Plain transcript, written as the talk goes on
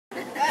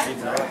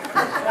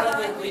I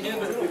don't think we do,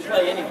 but we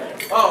play anyway.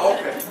 Oh,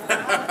 okay.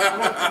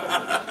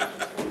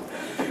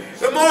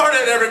 Good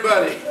morning,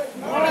 everybody.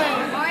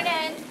 Morning.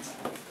 Morning.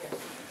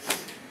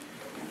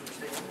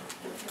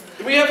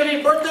 Do we have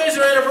any birthdays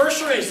or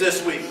anniversaries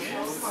this week?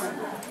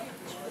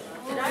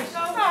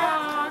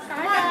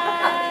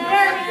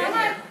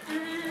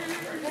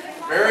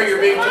 Mary,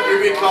 you're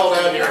being called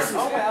out here.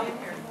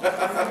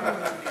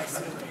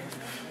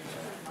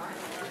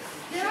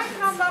 Did I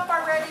come up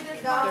already to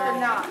go or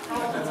not?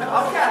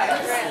 Okay.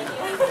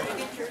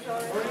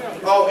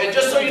 Oh, and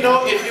just so you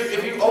know,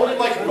 if you only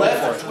like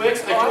left or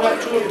Twix, I do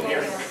have 2 of them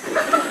here.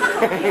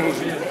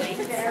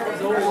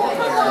 You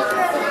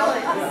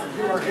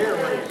were here,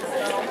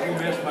 you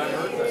missed my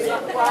birthday.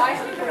 Well, I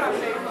think you're not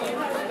faithful.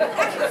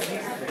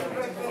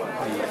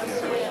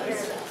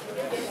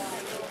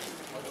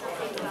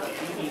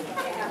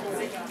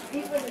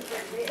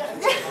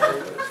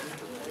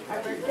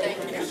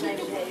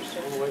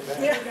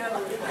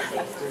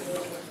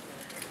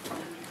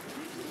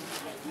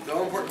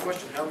 No important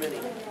question. How many?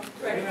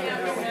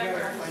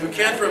 You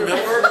can't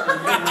remember?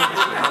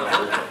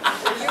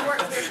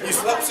 You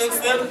slept since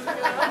then?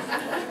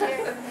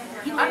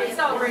 I've been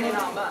celebrating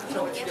all month.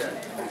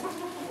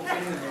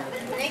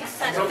 Next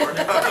Sunday.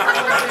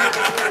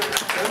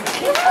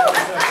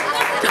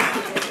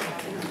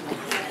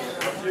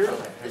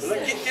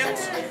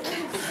 Kids?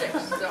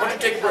 Why don't you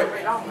take a break?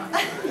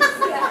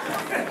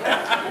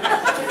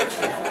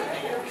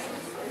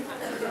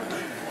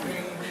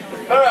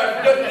 All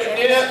right.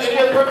 Any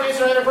other birthdays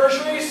or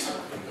anniversaries?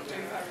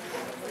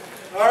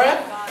 All right.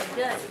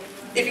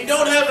 If you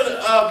don't have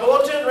a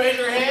bulletin, raise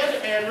your hand,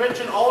 and Rich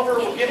and Oliver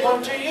will get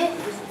one to you.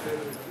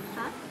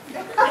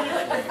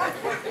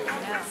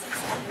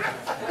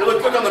 You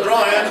look quick on the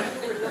draw, Ann.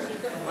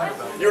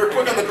 You were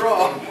quick on the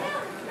draw.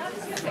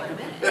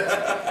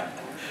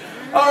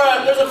 All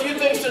right, there's a few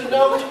things to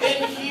note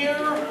in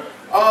here.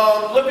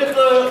 Look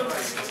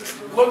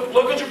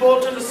at your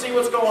bulletin to see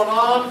what's going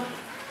on.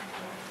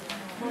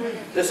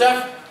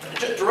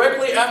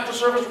 Directly after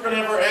service, we're going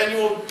to have our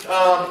annual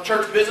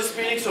church business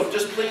meeting. So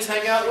just please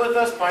hang out with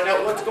us, find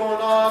out what's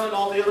going on, and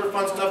all the other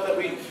fun stuff that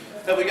we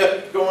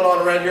got going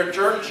on around here at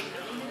church.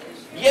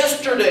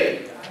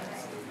 Yesterday,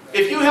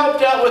 if you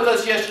helped out with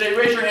us yesterday,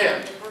 raise your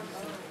hand.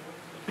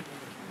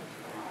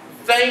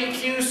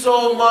 Thank you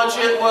so much.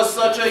 It was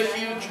such a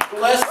huge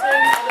blessing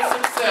and a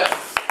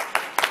success.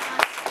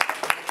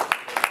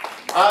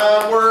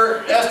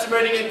 We're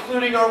estimating,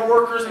 including our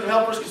workers and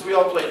helpers, because we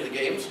all played the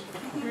games.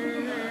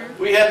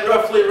 We had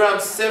roughly around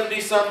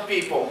 70-some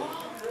people.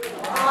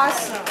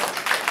 Awesome.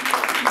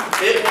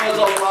 It was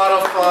a lot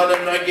of fun,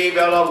 and I gave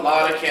out a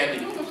lot of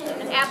candy.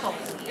 And apples.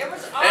 It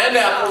was awesome. And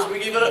apples. We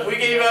gave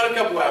out a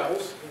couple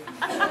apples.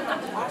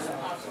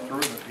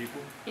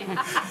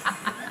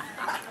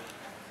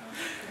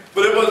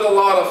 But it was a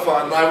lot of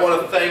fun. I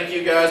want to thank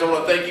you guys. I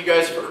want to thank you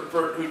guys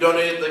for who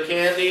donated the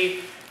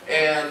candy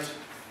and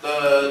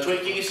the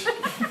Twinkies.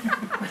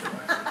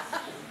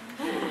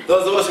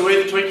 Those of us who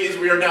ate the Twinkies,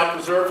 we are now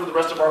preserved for the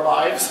rest of our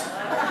lives.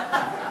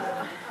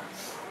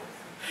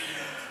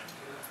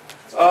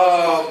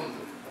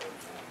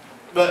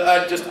 But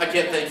I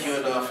can't thank you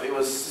enough. It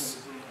was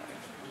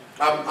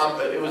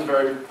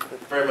very,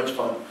 very much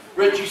fun.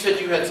 Rich, you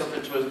said you had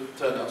something to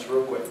announce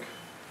real quick.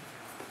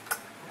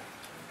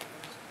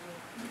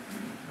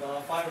 Well,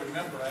 if I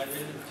remember, I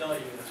didn't tell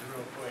you it's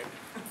real quick.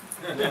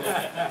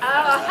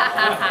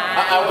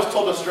 I was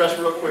told to stress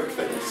real quick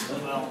things.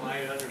 Well,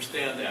 I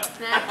understand that.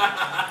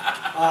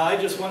 I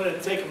just wanted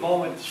to take a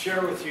moment to share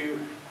with you,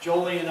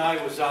 Jolie and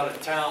I was out of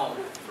town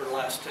for the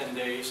last 10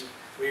 days.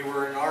 We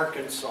were in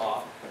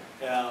Arkansas.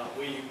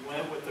 We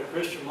went with the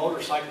Christian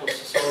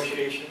Motorcyclists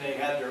Association. They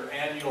had their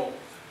annual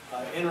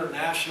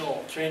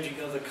International Changing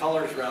of the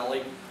Colors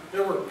rally.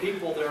 There were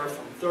people there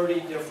from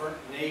 30 different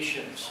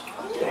nations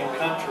and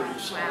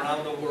countries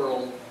around the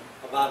world,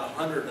 about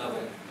 100 of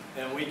them.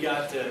 And we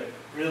got to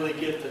really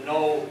get to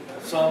know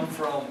some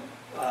from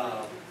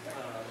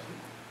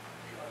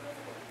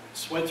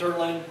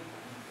Switzerland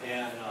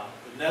and the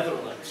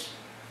Netherlands.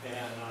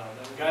 And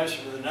the guys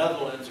from the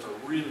Netherlands are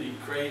really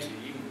crazy,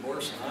 even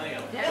worse than I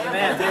am.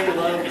 Yeah. They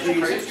love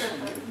Jesus.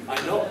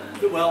 I know.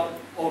 Well,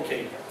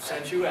 okay,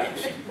 since you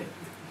asked.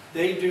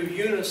 They do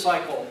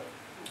unicycle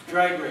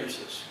drag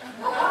races.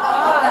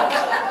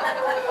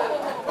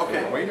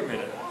 Okay. Wait a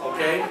minute.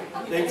 Okay?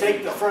 They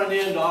take the front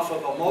end off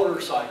of a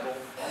motorcycle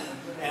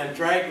and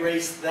drag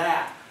race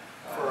that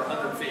for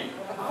 100 feet.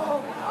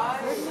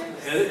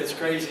 It's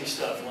crazy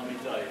stuff, let me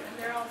tell you.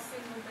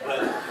 But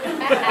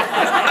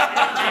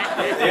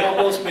they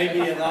almost may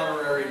be an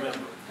honorary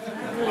member.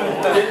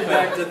 But getting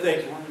back to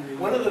things,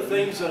 one of the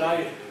things that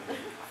I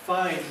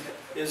find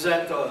is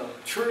that the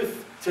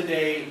truth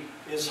today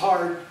is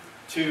hard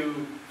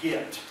to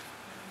get.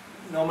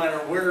 No matter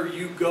where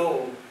you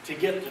go to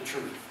get the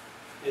truth.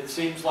 It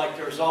seems like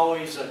there's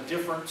always a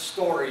different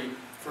story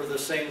for the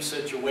same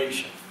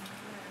situation.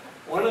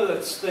 One of the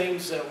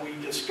things that we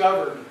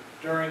discovered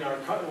during our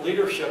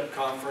leadership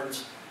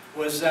conference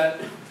was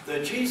that the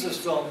Jesus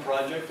Film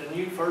Project, and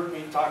you've heard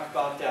me talk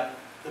about that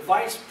The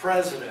vice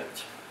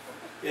president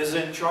is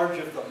in charge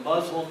of the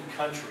Muslim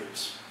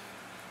countries.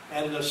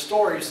 And the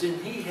stories,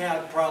 and he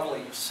had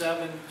probably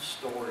 7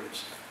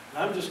 stories. And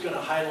I'm just going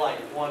to highlight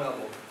one of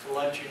them to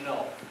let you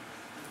know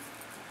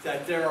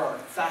that there are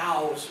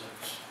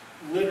thousands,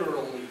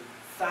 literally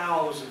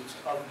thousands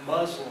of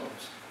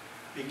Muslims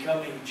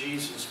becoming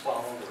Jesus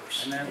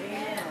followers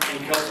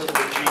because of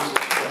the Jesus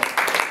film.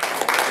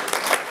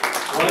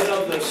 One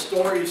of the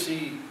stories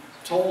he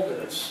told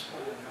us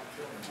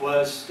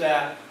was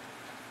that,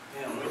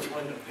 which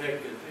one to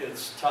pick,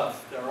 it's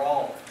tough. They're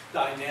all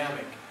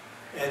dynamic.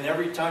 And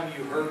every time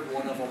you heard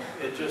one of them,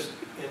 it just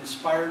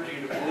inspired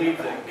you to believe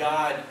that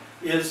God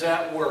is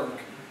at work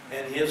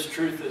and His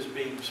truth is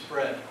being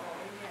spread.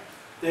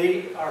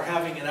 They are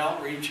having an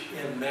outreach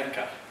in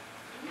Mecca.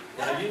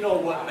 Now you know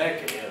what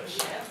Mecca is.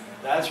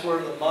 That's where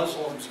the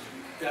Muslims,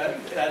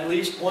 at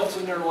least once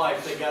in their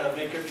life, they got to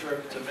make a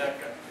trip to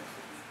Mecca.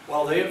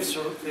 Well,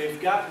 they've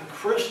gotten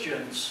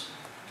Christians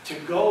to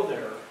go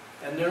there,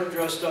 and they're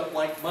dressed up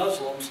like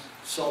Muslims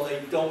so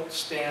they don't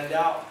stand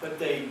out. But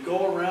they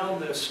go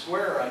around this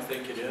square, I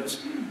think it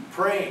is,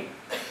 praying.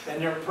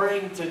 And they're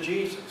praying to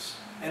Jesus.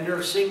 And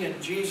they're singing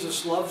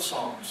Jesus love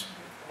songs.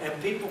 And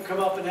people come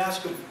up and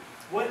ask them,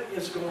 what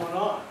is going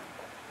on?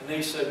 And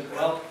they said,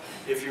 well,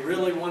 if you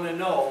really want to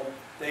know,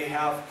 they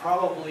have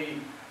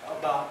probably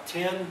about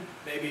 10,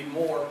 maybe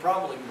more,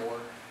 probably more,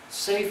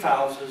 safe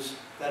houses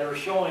that are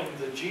showing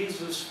the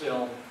Jesus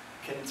film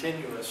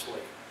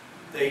continuously.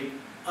 They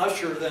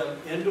usher them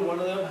into one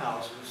of them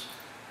houses,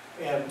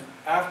 and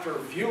after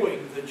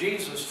viewing the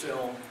Jesus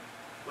film,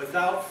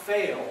 without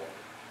fail,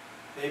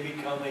 they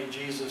become a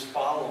Jesus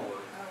follower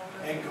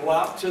and go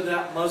out to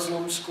that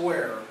Muslim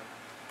square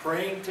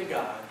praying to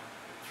God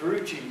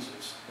through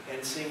Jesus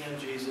and singing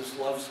Jesus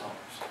love songs.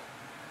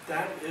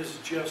 That is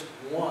just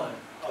one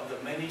of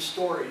the many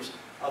stories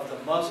of the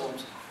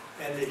Muslims,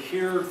 and to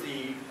hear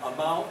the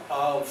amount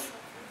of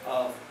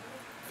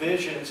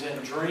visions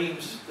and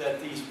dreams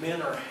that these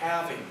men are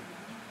having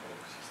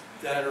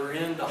that are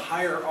in the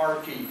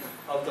hierarchy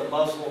of the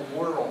Muslim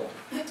world.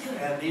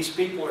 And these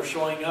people are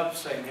showing up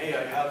saying, hey,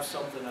 I have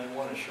something I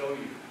want to show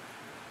you.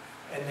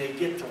 And they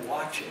get to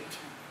watch it.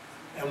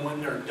 And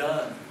when they're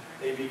done,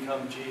 they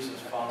become Jesus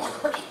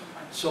followers.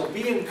 So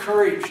be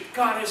encouraged.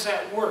 God is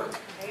at work.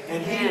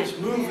 And He is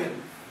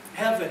moving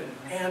heaven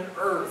and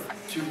earth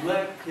to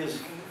let His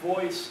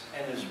voice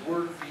and His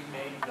word be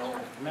made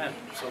known. Amen.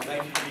 So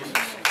thank you, Jesus.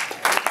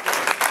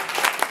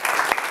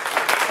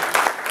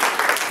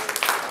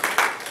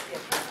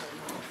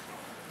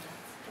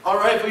 All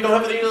right, if we don't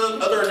have any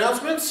other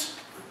announcements.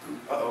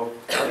 Uh-oh,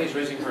 Annie's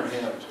raising her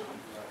hand.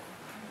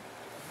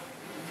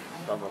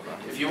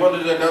 If you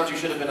wanted to announce, you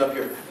should have been up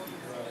here.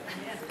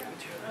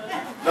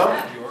 No?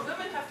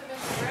 Women have to miss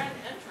the grand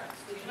entrance,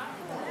 do you not?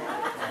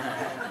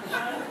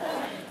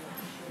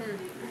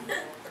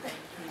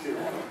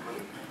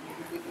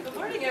 Good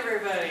morning,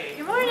 everybody.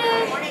 Good morning.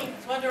 Good morning.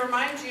 Just wanted to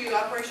remind you,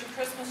 Operation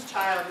Christmas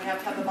Child, we have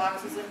to have the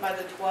boxes in by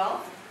the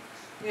 12th.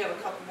 We have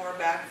a couple more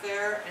back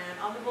there, and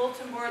on the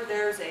bulletin board,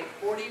 there's a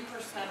 40%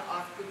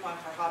 off coupon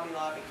for Hobby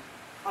Lobby.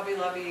 Hobby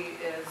Lobby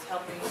is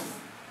helping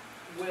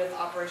with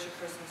Operation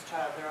Christmas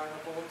Child. They're on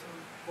the bulletin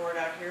board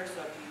out here,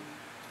 so if you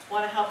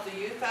want to help the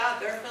youth out,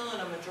 they're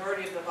filling a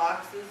majority of the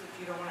boxes. If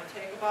you don't want to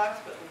take a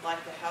box but would like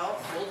to help,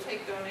 we'll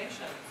take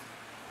donations.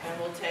 And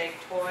we'll take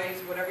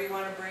toys, whatever you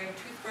want to bring,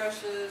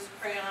 toothbrushes,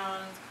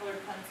 crayons, colored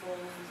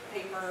pencils,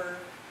 paper,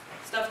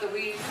 stuff that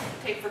we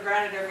take for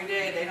granted every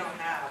day they don't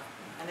have.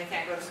 And they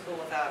can't go to school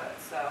without it.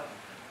 So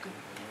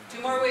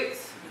 2 more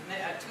weeks.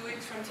 2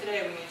 weeks from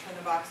today, we need to turn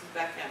the boxes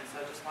back in.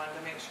 So I just wanted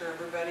to make sure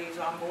everybody's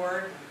on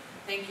board.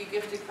 Thank you,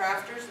 Gifted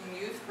Crafters and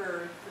youth,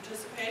 for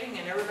participating,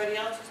 and everybody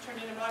else who's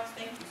turned in a box.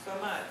 Thank you so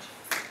much.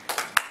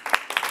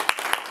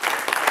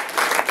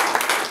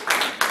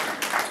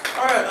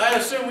 All right, I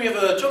assume we have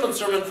a children's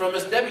sermon from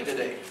Miss Debbie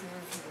today.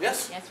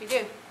 Yes? Yes, we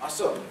do.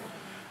 Awesome.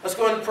 Let's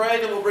go ahead and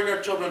pray, then we'll bring our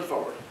children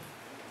forward.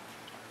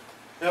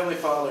 Heavenly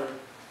Father,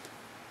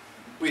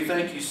 we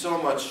thank you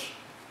so much.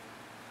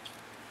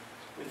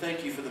 We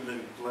thank you for the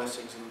many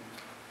blessings and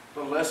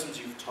the lessons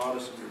you've taught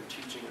us and you're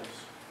teaching us.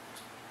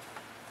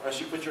 I ask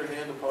you put your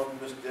hand upon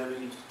Miss Debbie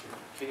and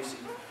Casey.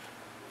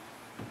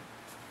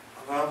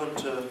 Allow them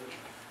to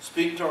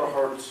speak to our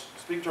hearts,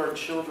 speak to our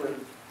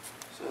children,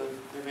 so that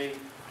they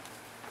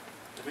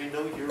may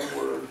know your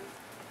word and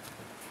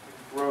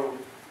grow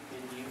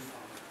in you,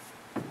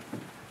 Father.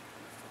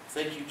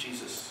 Thank you,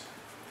 Jesus,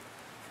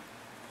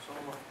 so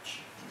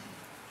much.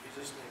 In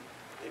Jesus'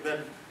 name,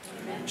 amen.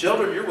 Amen.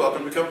 Children, you're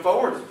welcome to come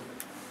forward.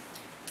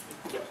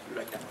 Good job.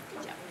 Anybody?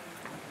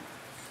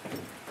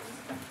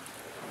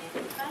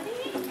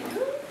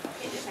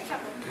 Okay, just a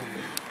couple.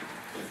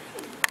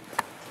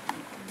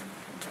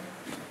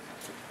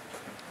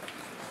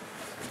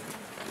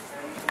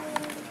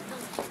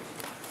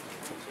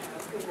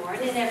 Good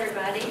morning,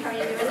 everybody. How are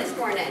you doing this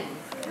morning?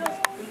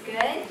 You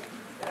good?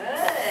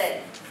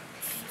 Good.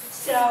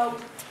 So,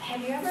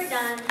 have you ever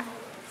done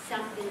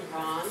something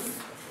wrong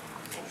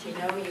that you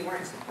know you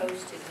weren't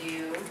supposed to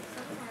do?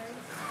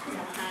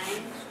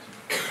 Sometimes.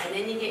 and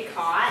then you get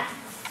caught.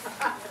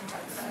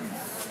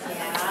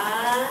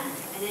 Yeah,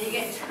 and then you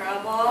get in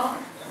trouble.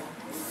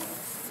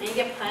 And you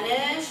get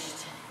punished.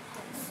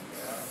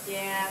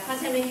 Yeah,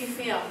 how's that make you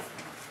feel?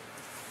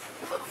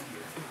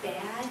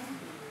 Bad?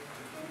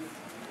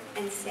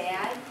 And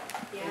sad?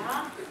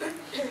 Yeah?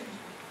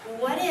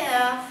 What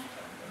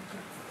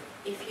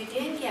if you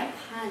didn't get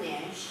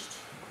punished,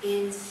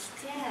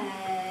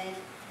 instead,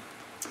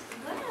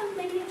 well,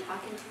 maybe you're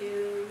talking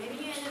to, maybe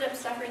you ended up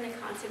suffering the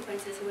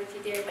consequences of what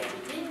you did, but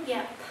you didn't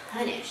get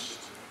punished.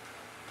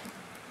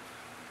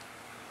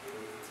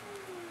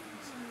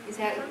 Is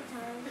that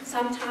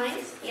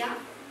sometimes? Yeah?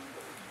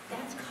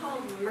 That's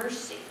called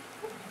mercy.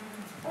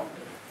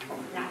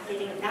 Not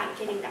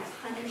getting the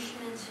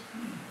punishment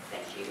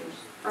that you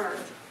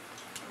earned,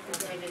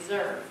 that you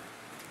deserve.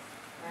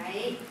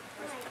 Right?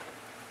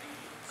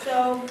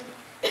 So,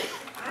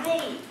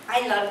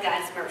 I love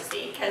God's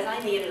mercy because I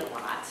need it a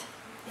lot.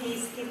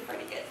 He's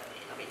pretty good,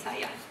 let me tell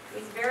you.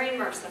 He's very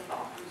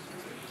merciful.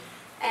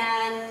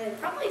 And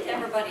probably to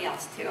everybody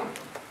else too.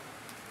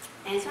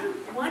 And so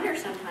I wonder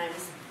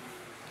sometimes,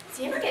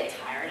 do you ever get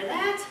tired of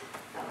that?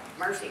 Oh,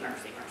 mercy,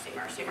 mercy, mercy,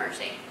 mercy,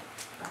 mercy.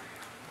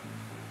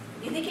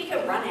 You think you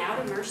could run out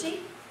of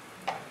mercy?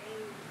 No,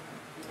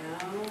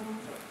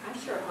 I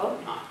sure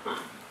hope not, huh?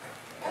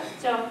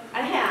 So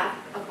I have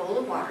a bowl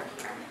of water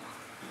here.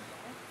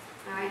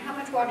 All right, how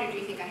much water do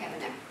you think I have in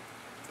there?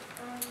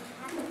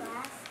 Half a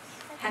glass.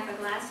 Half a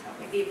glass? Oh,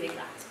 maybe a big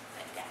glass.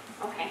 But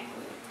yeah, okay.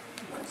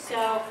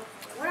 So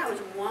what I was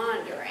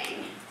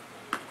wondering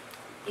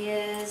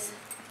is,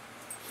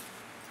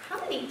 how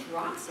many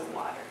drops of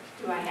water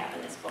do I have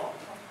in this bowl?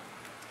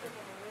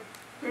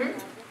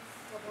 100,000?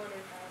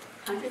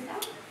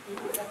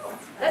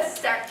 Let's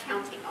start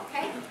counting,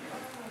 okay?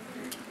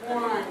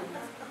 1,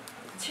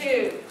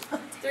 2,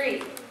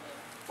 3,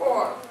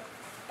 4,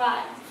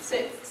 5,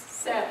 6,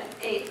 7,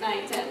 8,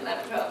 9, 10,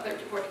 11, 12,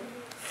 13, 14.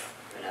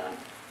 Another.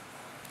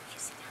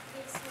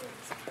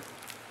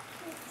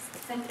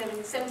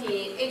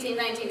 17, 18,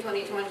 19, 20,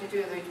 21,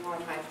 22, 23, 24,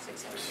 25,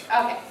 26,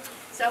 27. Okay,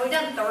 so we've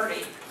done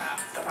 30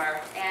 so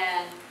far,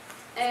 and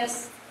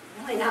there's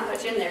really not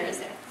much in there, is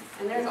there?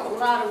 And there's a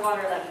lot of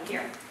water left in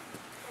here.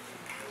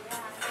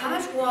 How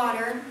much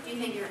water do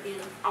you think are in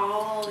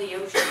all the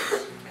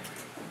oceans?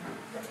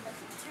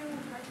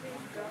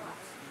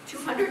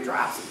 200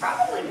 drops,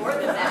 probably more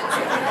than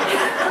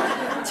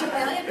that. 2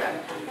 million drops.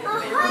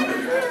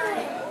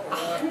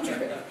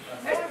 100.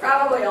 There's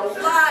probably a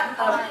lot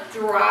of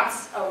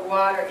drops of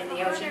water in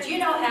the ocean. Do you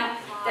know that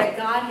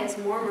God has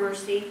more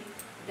mercy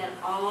than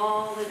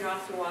all the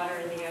drops of water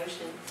in the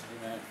ocean?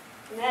 Amen.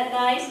 Isn't that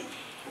nice?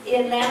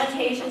 In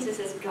Lamentations it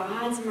says,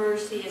 God's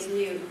mercy is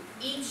new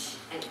each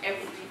and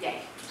every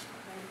day.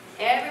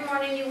 Every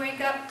morning you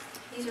wake up,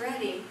 He's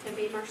ready to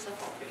be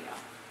merciful to you.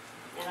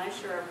 And I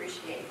sure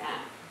appreciate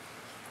that.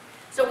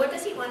 So what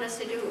does He want us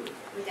to do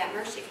with that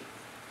mercy?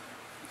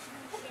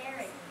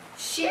 Share it.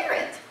 Share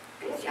it.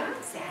 Good job,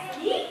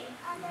 Zachy.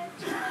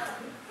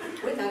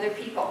 With other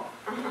people.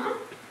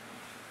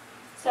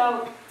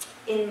 So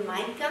in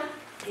Micah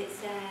it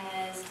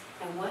says,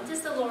 and what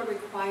does the Lord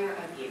require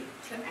of you?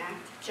 To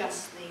act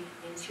justly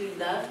and to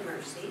love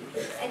mercy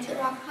and to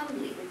walk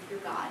humbly with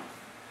your God.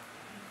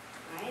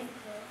 Right?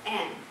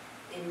 And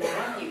in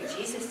Matthew,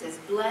 Jesus says,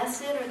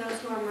 blessed are those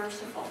who are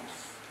merciful,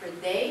 for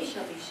they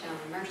shall be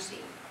shown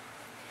mercy.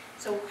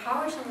 So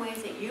how are some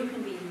ways that you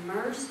can be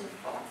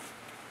merciful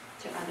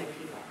to other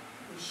people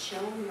and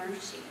show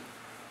mercy?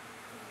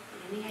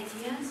 Any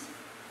ideas?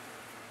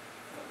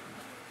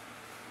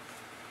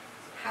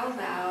 How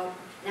about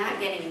not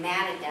getting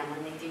mad at them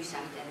when they do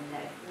something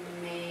that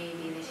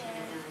maybe they should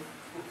have done?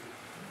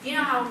 You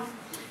know how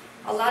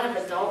a lot of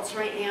adults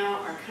right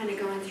now are kind of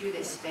going through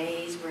this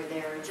phase where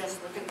they're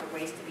just looking for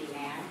ways to be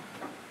mad?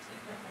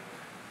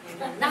 You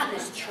know, not in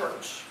this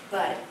church,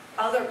 but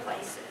other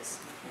places.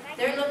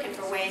 They're looking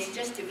for ways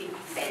just to be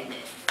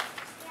offended.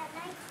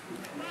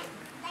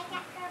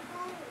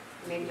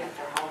 Maybe at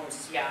their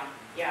homes, yeah.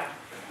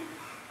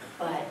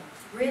 But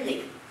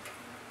really,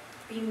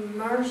 be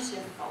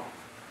merciful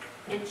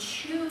and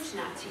choose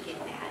not to get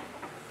mad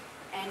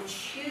and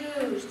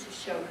choose to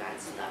show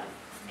God's love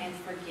and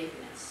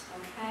forgiveness,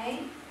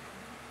 okay?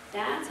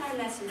 That's our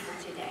lesson for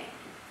today.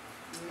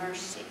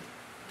 Mercy.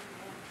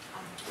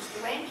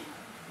 Mr. Wayne?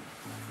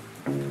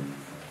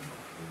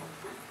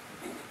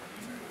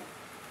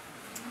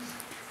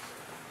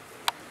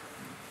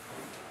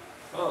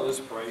 Oh, let's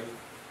pray.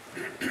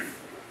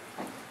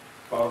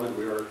 Father,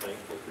 we are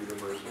thankful for your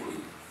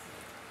mercy.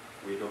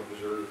 We don't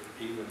deserve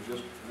even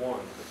just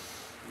one, but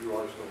you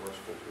are so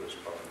merciful to us,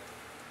 Father.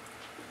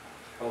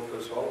 Help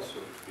us also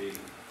to be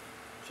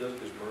just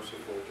as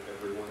merciful to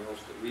everyone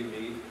else that we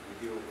meet and we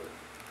deal with.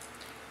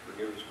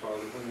 Forgive us,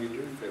 Father, when we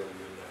do fail you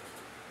in that.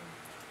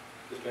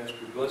 Just ask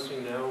your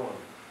blessing now on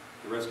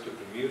the rest of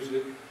the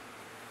music.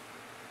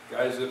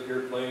 Guys up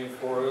here playing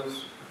for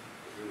us,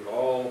 we would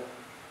all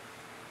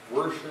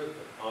worship and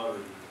honor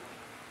you.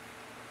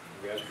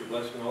 We ask your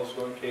blessing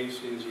also on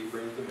Casey as he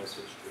brings the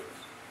message to us.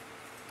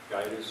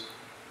 Guide us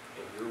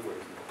in your way,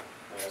 Lord.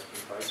 I ask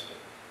in Christ's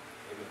name.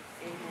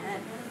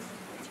 Amen.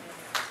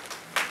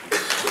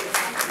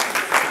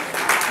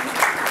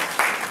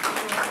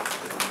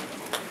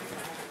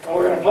 Well,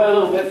 we're going to play a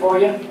little bit for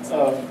you.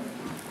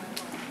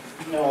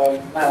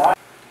 My wife.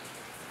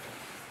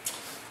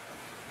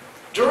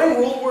 During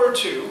World War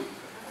II,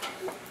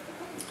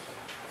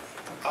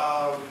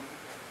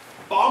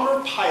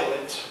 bomber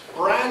pilot,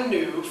 brand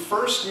new,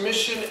 first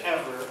mission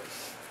ever,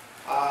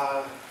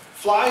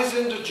 flies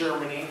into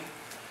Germany.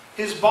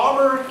 His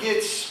bomber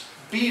gets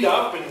beat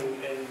up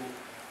and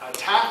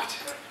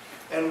attacked,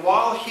 and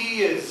while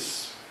he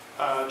is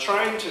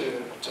trying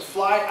to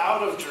fly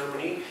out of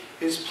Germany,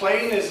 his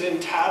plane is in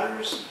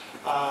tatters.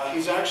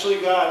 He's actually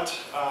got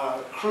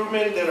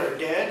crewmen that are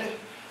dead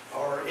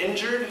or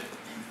injured,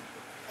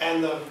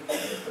 and a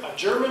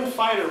German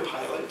fighter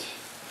pilot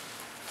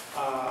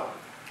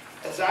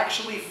is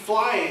actually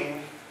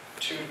flying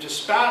to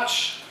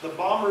dispatch the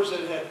bombers that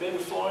had been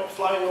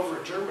flying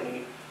over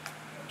Germany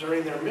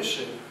during their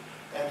mission.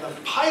 And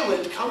the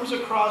pilot comes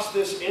across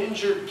this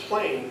injured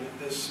plane,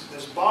 this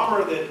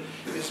bomber that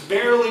is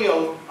barely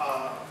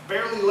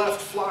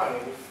left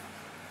flying.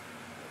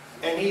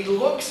 And he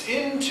looks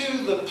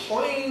into the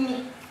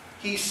plane.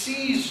 He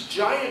sees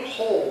giant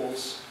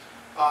holes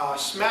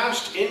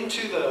smashed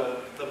into the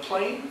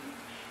plane.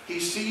 He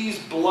sees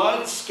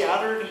blood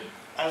scattered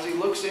as he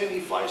looks in.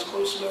 He flies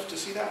close enough to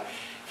see that.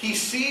 He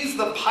sees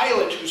the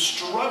pilot who's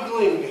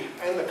struggling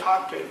in the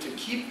cockpit to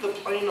keep the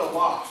plane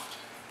aloft.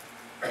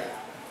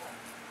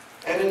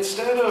 And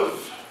instead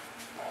of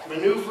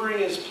maneuvering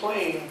his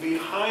plane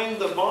behind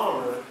the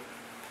bomber,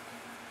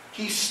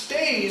 he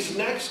stays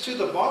next to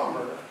the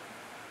bomber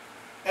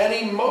and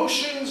he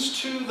motions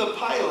to the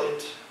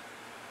pilot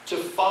to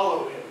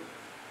follow him.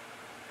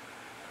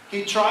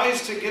 He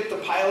tries to get the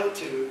pilot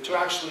to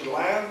actually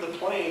land the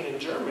plane in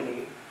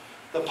Germany.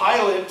 The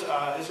pilot,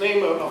 his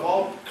name of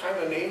all kind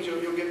of names,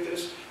 you'll get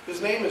this,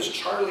 his name is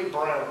Charlie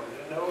Brown.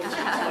 I know it's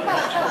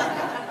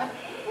not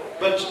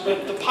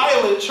but the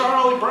pilot,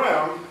 Charlie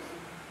Brown,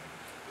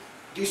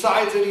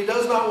 decides that he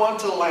does not want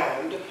to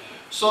land,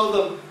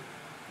 so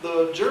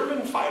the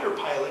German fighter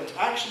pilot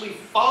actually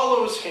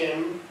follows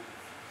him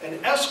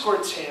and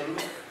escorts him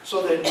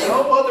so that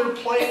no other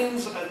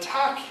planes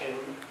attack him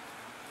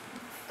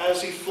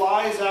as he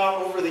flies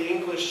out over the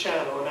English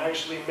Channel and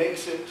actually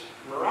makes it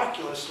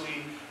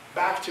miraculously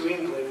back to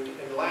England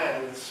and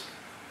lands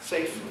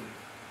safely.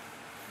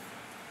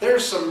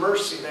 There's some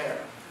mercy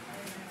there.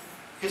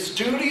 His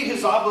duty,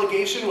 his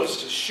obligation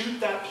was to shoot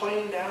that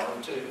plane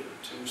down, to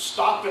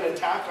stop an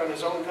attack on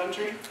his own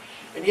country.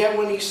 And yet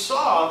when he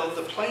saw that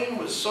the plane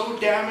was so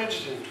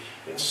damaged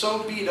and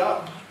so beat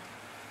up,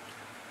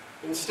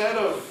 instead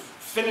of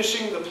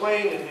finishing the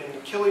plane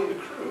and killing the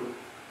crew,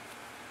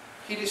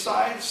 he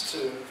decides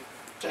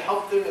to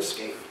help them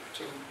escape,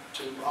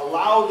 to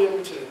allow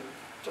them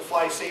to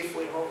fly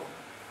safely home.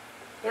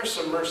 There's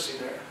some mercy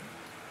there.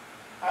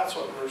 That's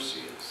what mercy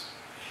is.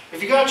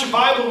 If you got your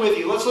Bible with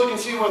you, let's look and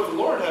see what the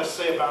Lord has to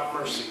say about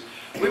mercy.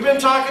 We've been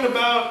talking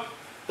about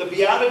the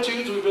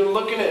Beatitudes. We've been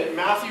looking at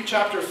Matthew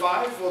chapter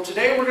 5. Well,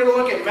 today we're going to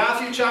look at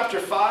Matthew chapter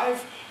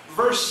 5,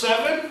 verse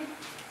 7.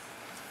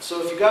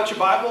 So if you got your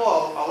Bible,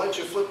 I'll let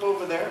you flip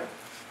over there.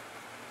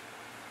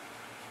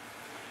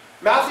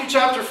 Matthew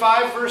chapter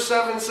 5, verse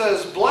 7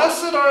 says,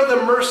 "Blessed are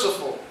the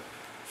merciful,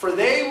 for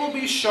they will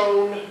be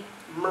shown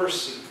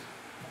mercy."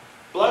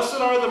 Blessed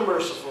are the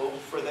merciful,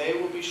 for they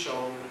will be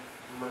shown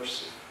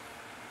mercy.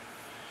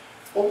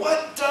 Well,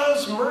 what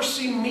does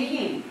mercy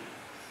mean?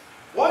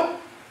 What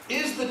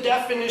is the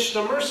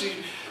definition of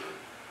mercy?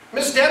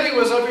 Miss Debbie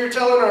was up here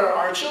telling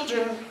our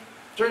children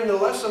during the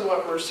lesson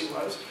what mercy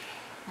was.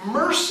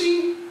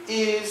 Mercy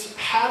is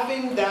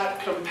having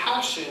that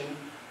compassion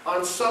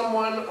on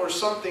someone or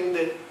something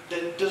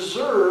that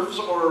deserves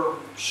or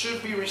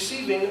should be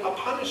receiving a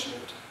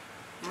punishment.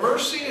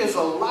 Mercy is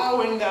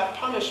allowing that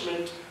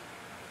punishment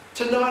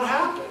to not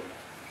happen.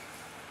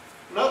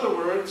 In other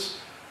words,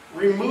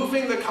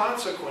 removing the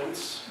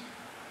consequence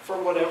for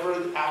whatever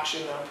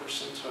action that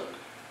person took.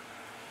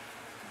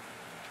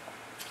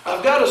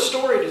 I've got a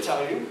story to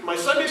tell you. My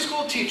Sunday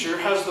school teacher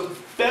has the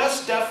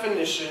best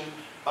definition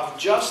of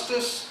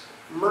justice,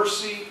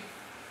 mercy,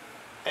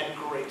 and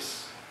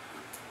grace.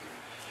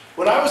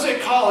 When I was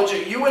at college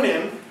at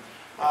UNM,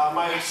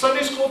 my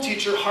Sunday school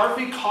teacher,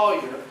 Harvey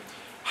Collier,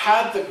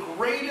 had the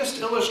greatest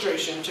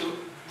illustration to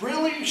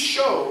really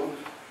show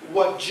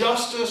what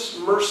justice,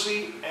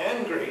 mercy,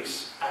 and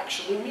grace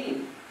actually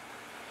mean.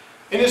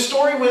 And his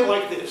story went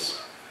like this.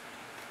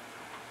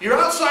 You're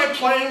outside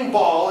playing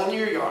ball in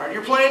your yard.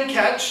 You're playing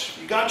catch.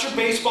 You got your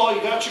baseball,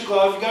 you got your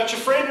glove, you got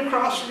your friend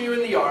across from you in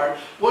the yard.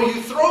 Well,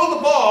 you throw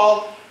the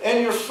ball,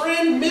 and your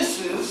friend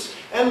misses,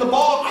 and the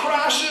ball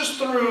crashes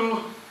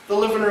through the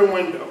living room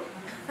window.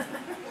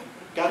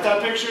 Got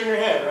that picture in your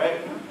head, right?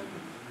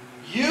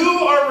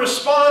 You are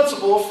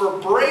responsible for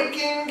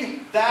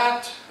breaking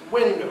that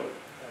window.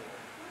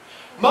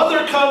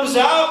 Mother comes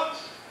out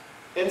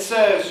and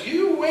says,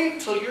 "You wait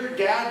till your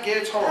dad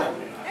gets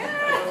home."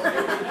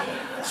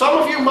 Some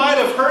of you might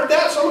have heard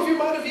that. Some of you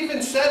might have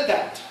even said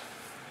that.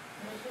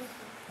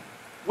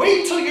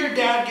 Wait till your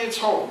dad gets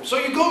home. So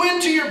you go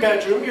into your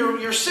bedroom,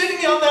 you're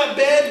sitting on that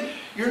bed,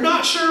 you're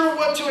not sure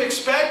what to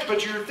expect,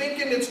 but you're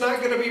thinking it's not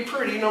going to be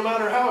pretty no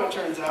matter how it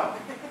turns out.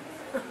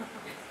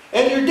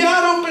 And your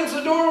dad opens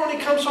the door when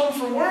he comes home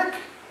from work,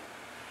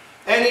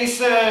 and he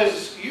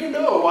says, you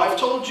know, I've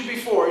told you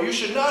before, you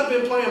should not have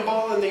been playing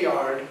ball in the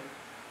yard.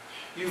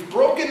 You've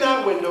broken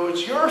that window,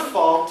 it's your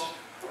fault,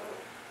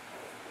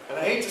 and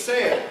I hate to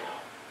say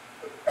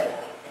it,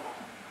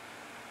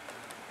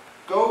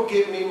 go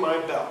give me my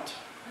belt.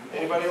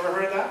 Anybody ever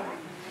heard that?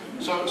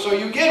 So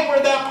you get where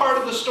that part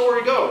of the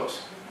story goes.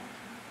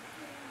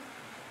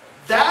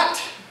 That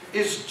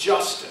is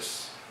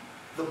justice.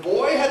 The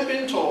boy had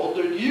been told,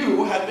 or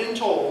you had been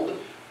told,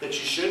 that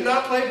you should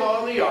not play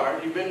ball in the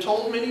yard. You've been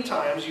told many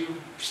times. You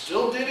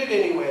still did it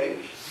anyway.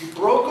 You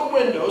broke a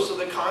window, so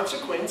the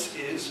consequence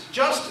is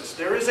justice.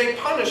 There is a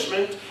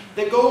punishment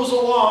that goes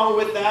along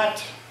with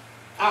that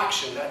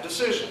action, that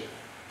decision.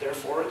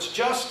 Therefore, it's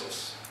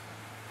justice.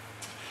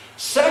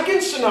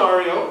 Second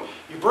scenario,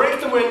 you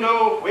break the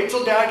window, wait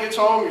till Dad gets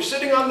home, you're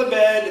sitting on the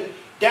bed,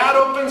 Dad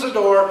opens the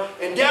door,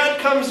 and Dad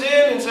comes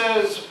in and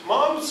says,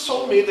 Mom's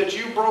told me that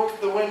you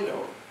broke the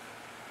window.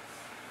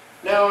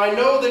 Now, I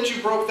know that you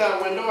broke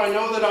that window. I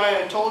know that I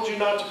had told you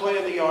not to play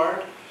in the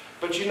yard.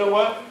 But you know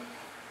what?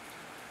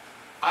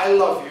 I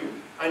love you.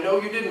 I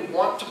know you didn't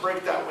want to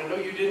break that window.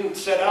 You didn't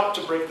set out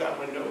to break that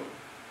window.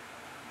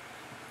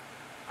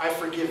 I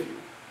forgive you.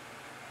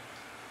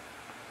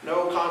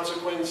 No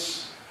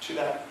consequence to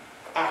that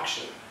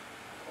action.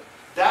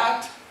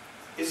 That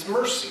is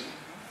mercy.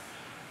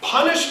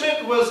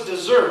 Punishment was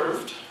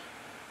deserved,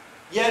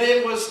 yet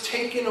it was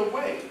taken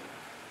away.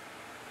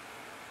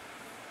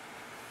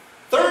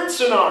 Third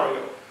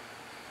scenario.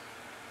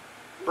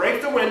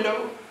 Break the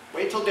window,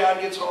 wait till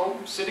Dad gets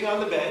home, sitting on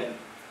the bed.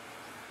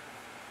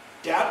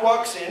 Dad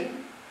walks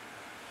in.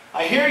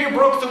 I hear you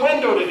broke the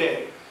window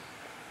today.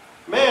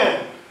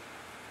 Man,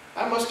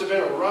 that must have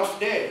been a rough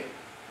day.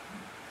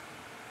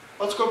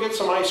 Let's go get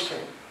some ice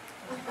cream.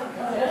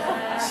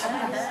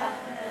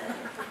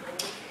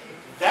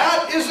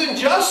 That isn't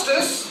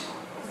justice.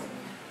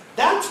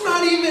 That's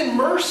not even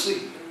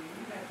mercy.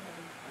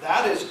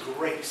 That is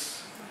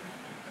grace.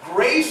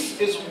 Grace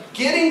is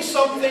getting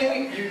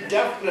something you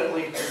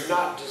definitely do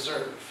not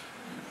deserve.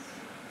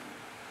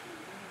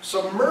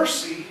 So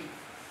mercy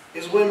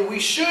is when we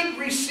should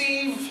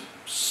receive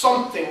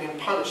something in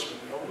punishment.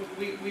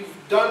 You know, we've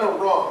done a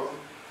wrong,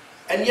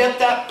 and yet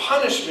that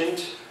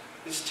punishment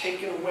is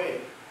taken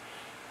away.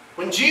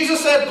 When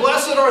Jesus said,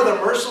 "Blessed are the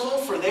merciful,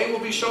 for they will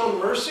be shown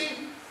mercy,"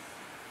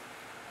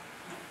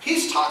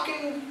 He's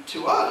talking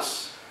to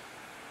us.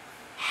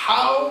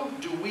 How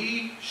do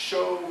we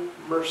show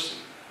mercy?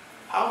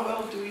 How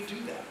well do we do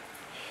that?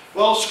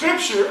 Well,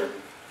 Scripture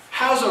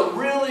has a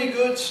really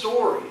good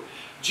story.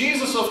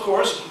 Jesus, of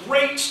course,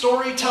 great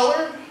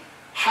storyteller,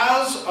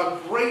 has a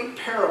great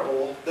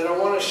parable that I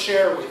want to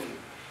share with you.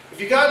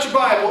 If you got your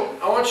Bible,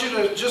 I want you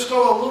to just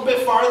go a little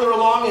bit farther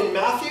along in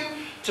Matthew,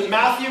 to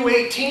Matthew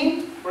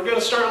 18. We're going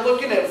to start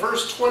looking at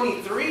verse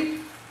 23.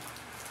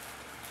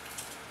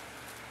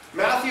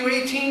 Matthew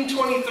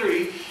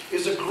 18:23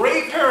 is a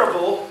great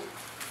parable.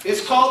 It's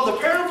called the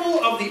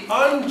parable of the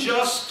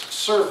unjust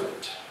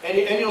servant. And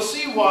you'll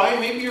see why.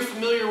 Maybe you're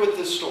familiar with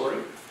this story.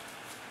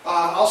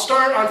 I'll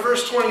start on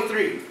verse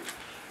 23.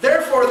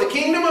 Therefore, the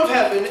kingdom of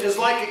heaven is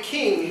like a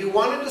king who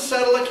wanted to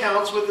settle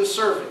accounts with his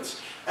servants.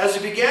 As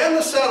he began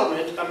the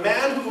settlement, a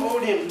man who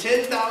owed him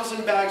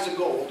 10,000 bags of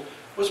gold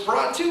was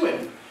brought to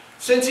him.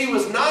 Since he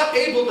was not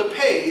able to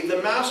pay,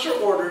 the master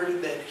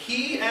ordered that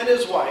he and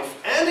his wife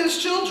and his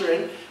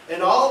children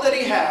and all that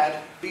he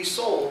had be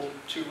sold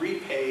to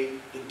repay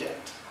the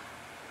debt.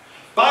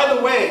 By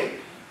the way,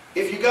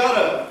 if you got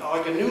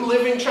a New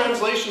Living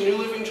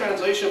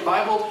Translation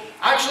Bible,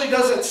 actually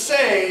doesn't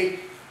say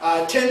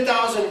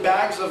 10,000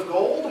 bags of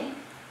gold.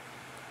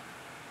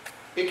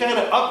 It kind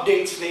of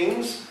updates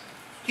things.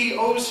 He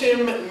owes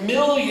him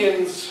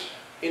millions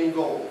in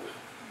gold.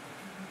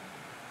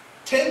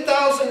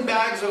 10,000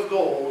 bags of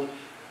gold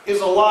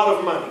is a lot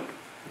of money.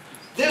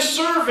 This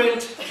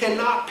servant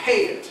cannot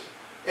pay it.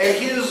 And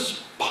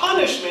his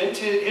punishment,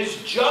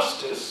 his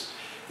justice,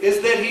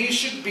 is that he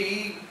should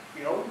be,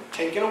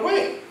 taken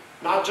away.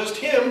 Not just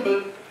him,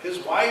 but his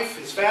wife,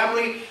 his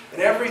family,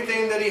 and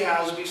everything that he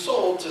has be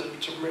sold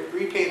to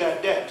repay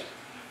that debt.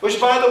 Which,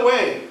 by the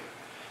way,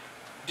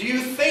 do you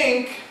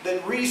think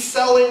that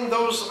reselling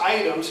those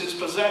items, his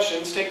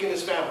possessions, taking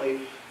his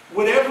family,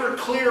 would ever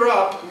clear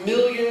up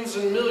millions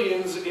and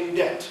millions in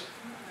debt?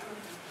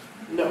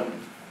 No.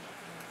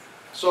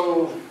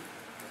 So,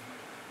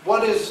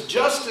 what is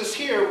justice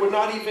here would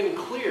not even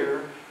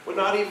clear, would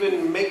not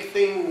even make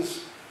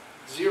things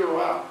zero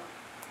out.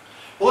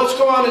 Well, let's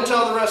go on and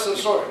tell the rest of the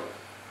story.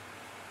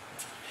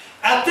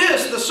 At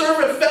this, the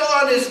servant fell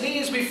on his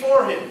knees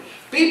before him.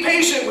 "Be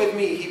patient with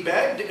me," he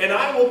begged, "and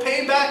I will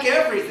pay back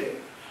everything."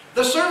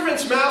 The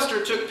servant's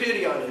master took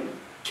pity on him,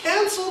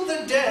 canceled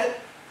the debt,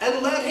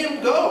 and let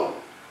him go.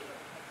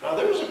 Now,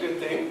 there's a good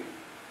thing.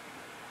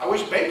 I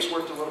wish banks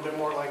worked a little bit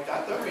more like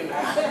that. That would be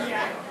nice.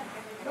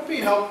 That'd be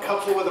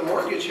helpful with a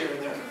mortgage here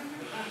and there.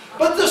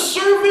 But the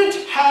servant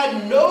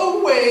had no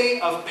way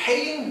of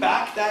paying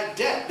back that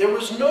debt. There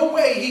was no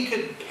way he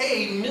could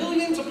pay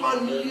millions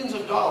upon millions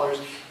of dollars,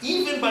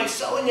 even by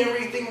selling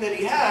everything that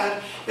he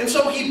had. And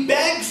so he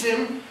begs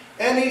him,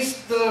 and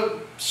the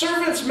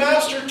servant's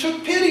master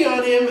took pity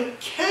on him,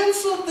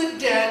 canceled the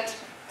debt,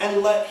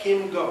 and let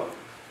him go.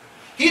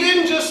 He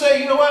didn't just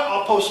say, you know what,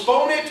 I'll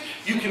postpone it,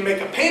 you can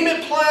make a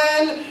payment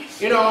plan,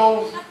 you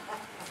know.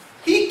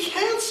 He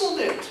canceled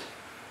it.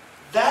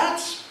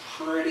 That's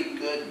a pretty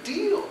good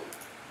deal.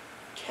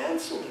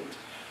 Canceled it.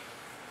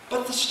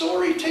 But the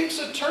story takes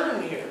a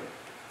turn here.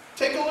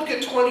 Take a look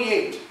at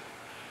 28.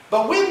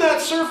 But when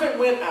that servant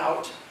went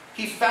out,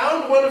 he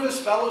found one of his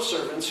fellow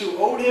servants who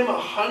owed him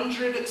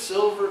 100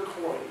 silver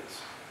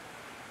coins.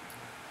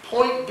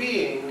 Point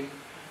being,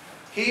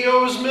 he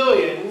owes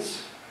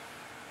millions.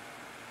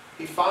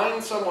 He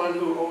finds someone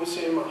who owes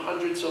him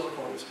 100 silver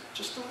coins,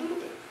 just a little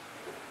bit.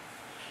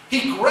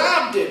 He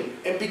grabbed him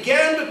and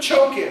began to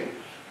choke him.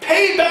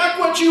 "Pay back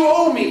what you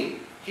owe me,"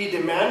 he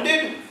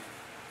demanded.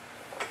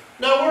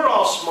 Now we're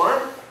all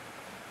smart.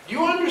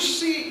 You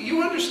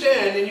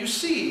understand and you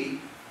see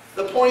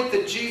the point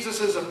that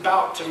Jesus is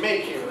about to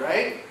make here,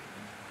 right?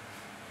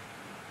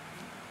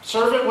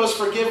 Servant was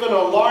forgiven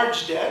a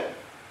large debt.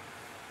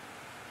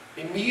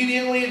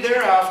 Immediately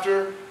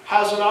thereafter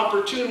has an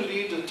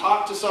opportunity to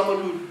talk to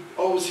someone who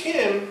owes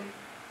him.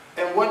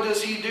 And what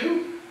does he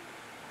do?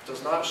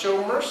 Does not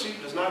show mercy,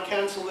 does not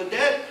cancel the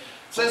debt.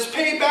 Says,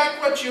 "Pay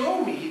back what you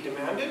owe me," he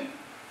demanded.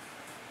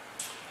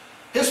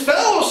 His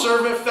fellow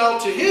servant fell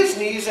to his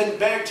knees and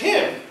begged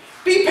him,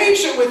 "Be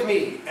patient with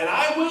me, and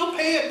I will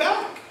pay it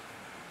back."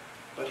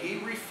 But he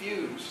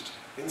refused.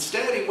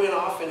 Instead, he went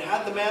off and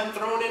had the man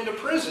thrown into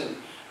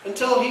prison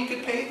until he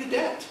could pay the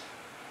debt.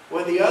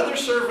 When the other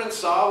servants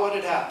saw what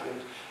had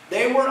happened,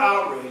 they were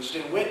outraged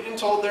and went and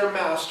told their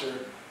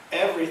master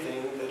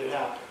everything that had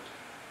happened.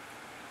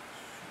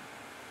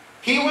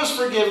 He was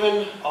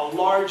forgiven a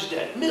large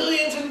debt,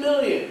 millions and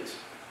millions.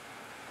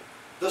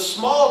 The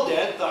small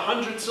debt, the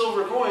 100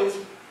 silver coins,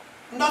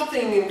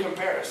 nothing in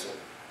comparison.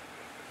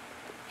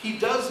 He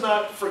does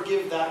not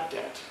forgive that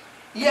debt.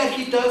 Yet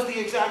he does the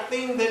exact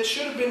thing that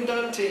should have been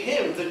done to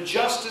him, the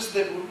justice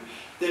that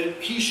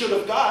he should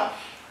have got.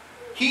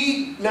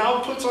 He now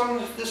puts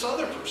on this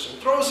other person,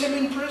 throws him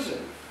in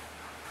prison.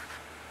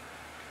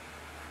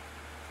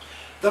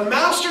 The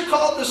master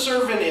called the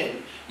servant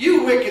in.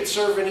 "You wicked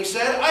servant," he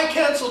said, "I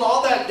canceled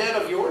all that debt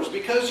of yours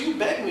because you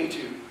begged me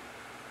to.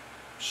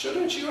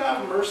 Shouldn't you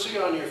have mercy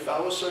on your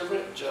fellow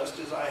servant just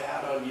as I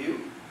had on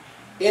you?"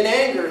 In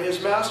anger, his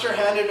master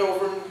handed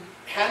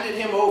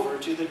him over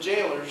to the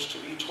jailers to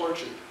be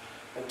tortured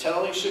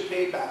until he should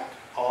pay back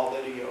all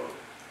that he owed.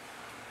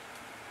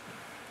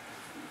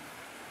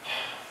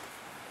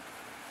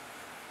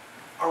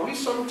 Are we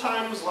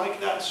sometimes like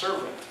that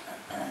servant?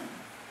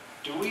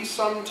 Do we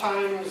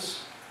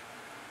sometimes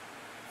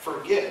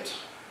forget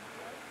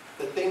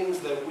the things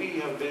that we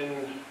have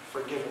been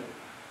forgiven?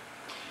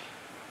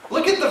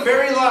 Look at the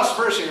very last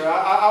verse here.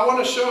 I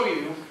want to show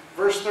you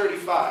verse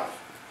 35.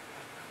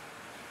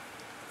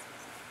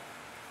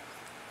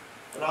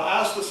 And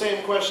I'll ask the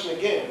same question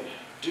again.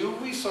 Do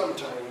we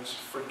sometimes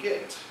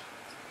forget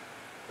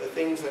the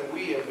things that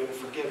we have been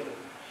forgiven?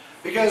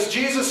 Because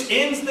Jesus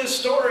ends this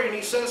story and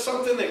he says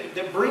something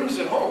that brings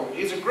it home.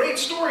 He's a great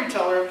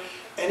storyteller,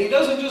 and he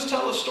doesn't just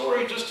tell a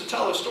story just to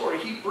tell a story.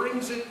 He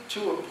brings it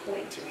to a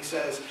point, and he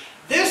says,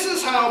 "This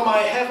is how my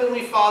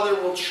heavenly Father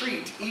will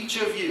treat each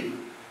of you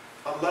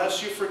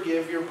unless you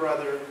forgive your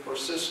brother or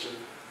sister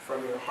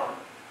from your heart."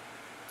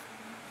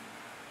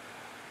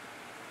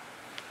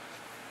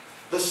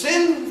 The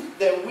sin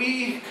that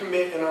we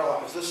commit in our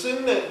lives, the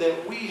sin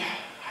that we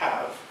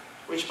have,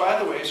 which by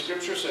the way,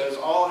 Scripture says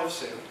all have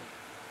sinned,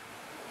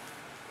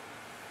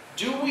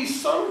 do we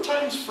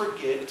sometimes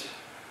forget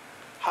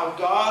how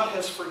God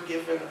has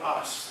forgiven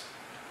us?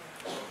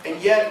 And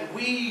yet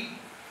we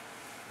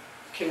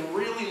can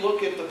really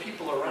look at the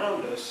people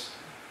around us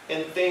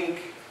and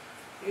think,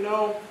 you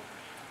know,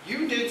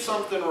 you did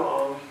something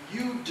wrong,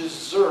 you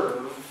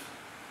deserve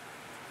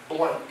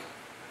blank,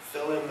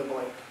 fill in the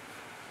blank.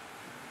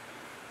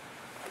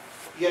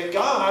 Yet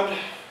God,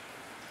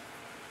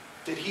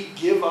 did he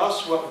give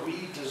us what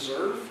we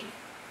deserved?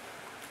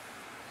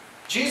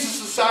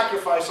 Jesus'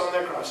 sacrifice on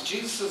that cross,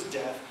 Jesus'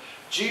 death,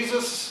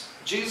 Jesus'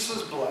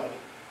 blood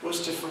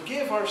was to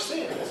forgive our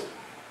sins.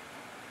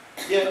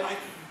 Yet I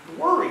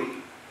worry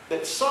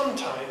that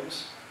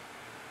sometimes,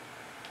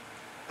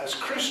 as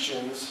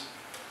Christians,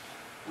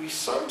 we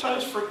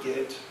sometimes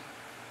forget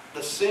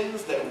the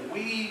sins that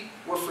we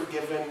were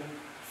forgiven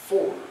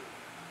for.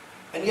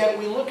 And yet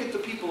we look at the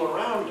people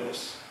around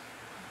us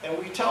and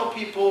we tell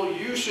people,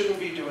 you shouldn't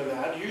be doing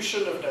that, you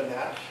shouldn't have done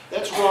that,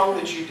 that's wrong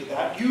that you did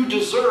that, you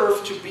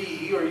deserve to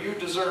be, or you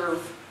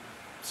deserve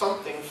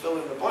something, fill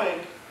in the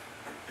blank.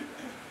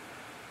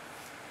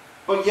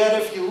 But yet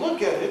if you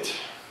look at it,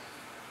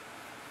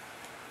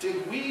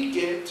 did we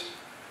get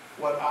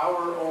what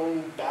our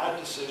own bad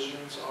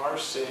decisions, our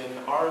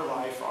sin, our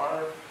life,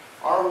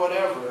 our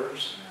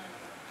whatever's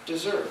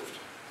deserved?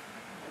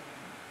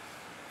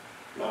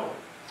 No.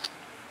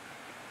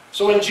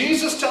 So when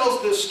Jesus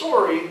tells this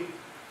story,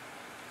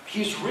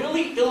 he's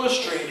really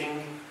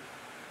illustrating,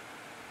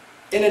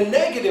 in a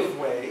negative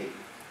way,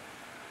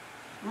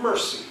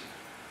 mercy.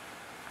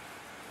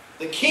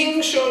 The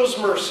king shows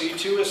mercy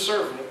to his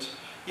servant,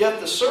 yet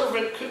the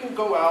servant couldn't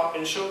go out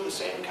and show the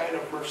same kind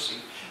of mercy.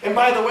 And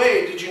by the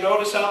way, did you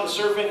notice how the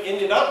servant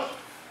ended up?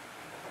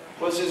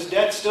 Was his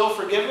debt still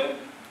forgiven?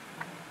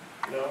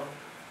 No.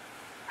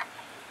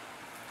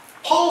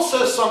 Paul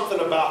says something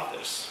about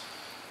this.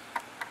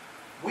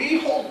 We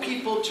hold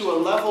people to a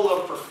level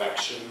of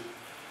perfection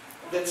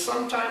that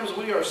sometimes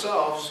we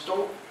ourselves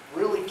don't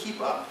really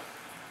keep up.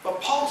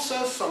 But Paul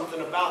says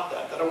something about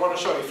that I want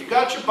to show you. If you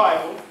got your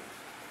Bible,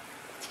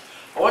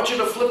 I want you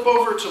to flip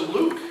over to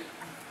Luke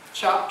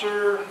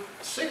chapter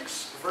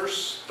 6,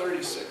 verse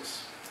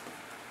 36.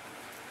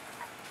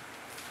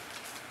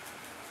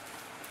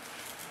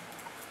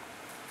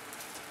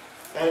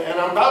 And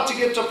I'm about to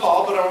get to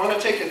Paul, but I want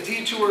to take a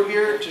detour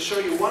here to show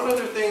you one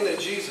other thing that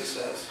Jesus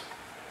says.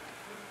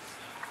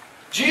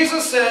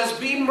 Jesus says,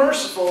 be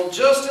merciful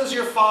just as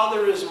your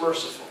Father is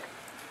merciful.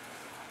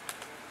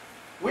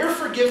 We're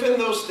forgiven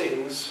those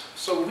things,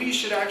 so we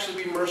should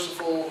actually be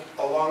merciful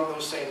along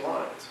those same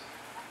lines.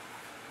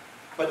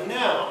 But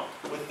now,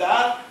 with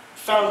that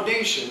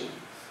foundation,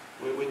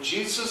 with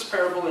Jesus'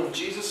 parable and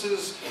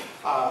Jesus'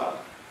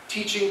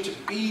 teaching to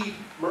be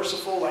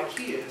merciful like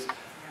he is,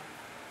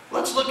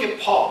 let's look at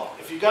Paul.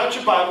 If you got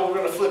your Bible, we're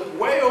going to flip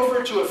way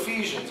over to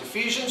Ephesians.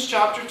 Ephesians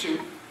chapter 2.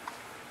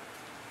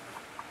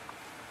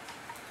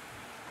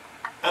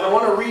 And I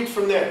want to read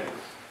from there.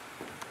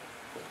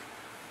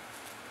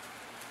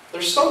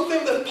 There's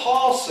something that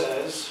Paul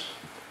says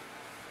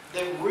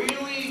that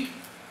really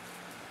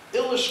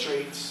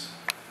illustrates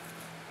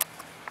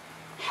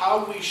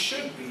how we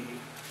should be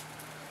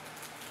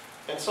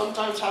and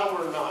sometimes how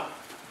we're not.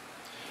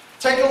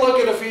 Take a look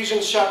at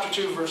Ephesians chapter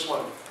 2, verse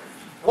 1.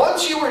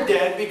 Once you were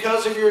dead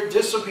because of your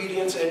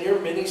disobedience and your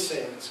many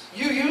sins.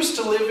 You used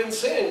to live in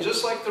sin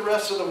just like the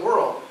rest of the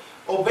world,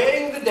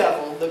 obeying the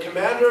devil, the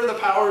commander of the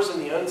powers in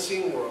the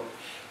unseen world.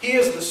 He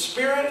is the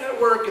spirit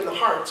at work in the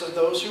hearts of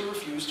those who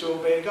refuse to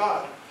obey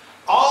God.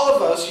 All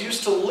of us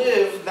used to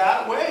live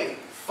that way,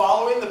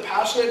 following the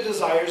passionate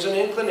desires and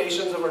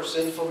inclinations of our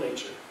sinful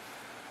nature.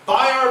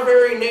 By our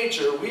very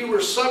nature, we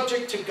were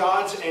subject to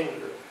God's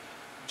anger,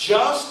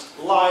 just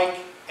like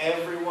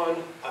everyone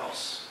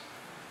else.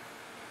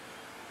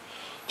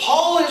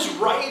 Paul is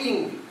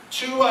writing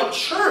to a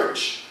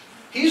church.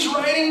 He's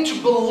writing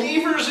to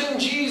believers in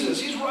Jesus.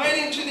 He's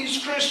writing to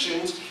these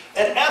Christians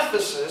at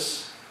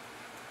Ephesus.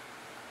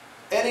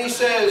 And he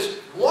says,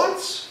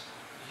 once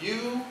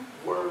you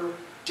were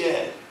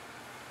dead.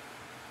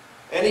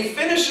 And he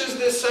finishes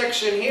this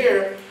section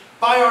here,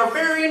 by our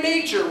very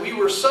nature we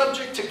were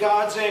subject to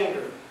God's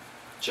anger,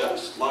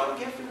 just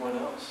like everyone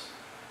else.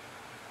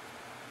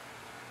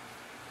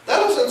 That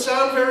doesn't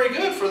sound very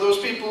good for those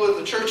people at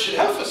the church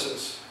at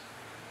Ephesus.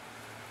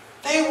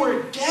 They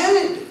were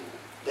dead.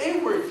 They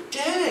were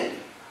dead.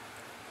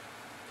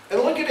 And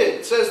look at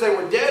it. It says they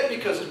were dead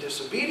because of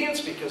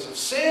disobedience, because of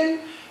sin.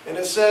 And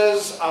it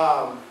says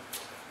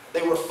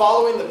they were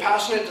following the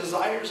passionate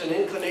desires and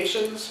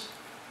inclinations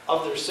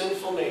of their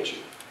sinful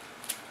nature.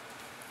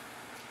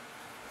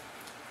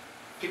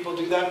 People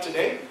do that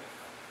today.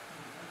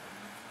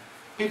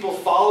 People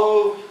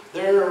follow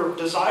their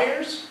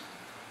desires.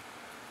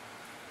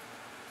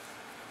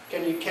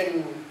 Can you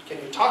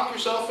talk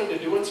yourself into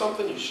doing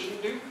something you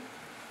shouldn't do?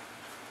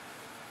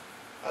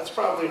 That's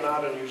probably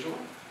not unusual.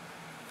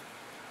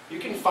 You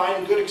can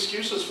find good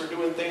excuses for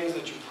doing things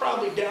that you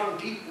probably down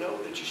deep know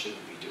that you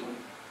shouldn't be doing.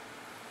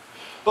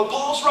 But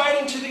Paul's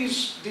writing to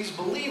these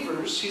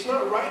believers. He's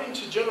not writing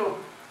to general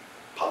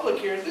public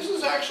here. This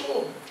is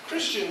actual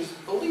Christians,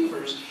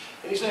 believers.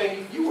 And he's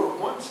saying, you were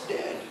once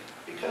dead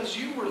because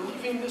you were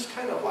living this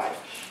kind of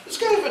life. It's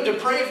kind of a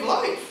depraved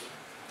life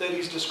that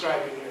he's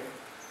describing here.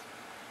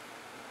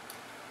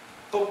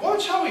 But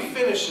watch how he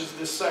finishes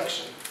this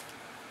section.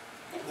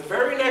 The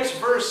very next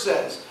verse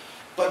says,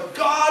 but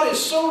God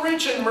is so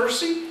rich in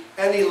mercy,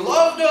 and he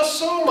loved us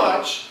so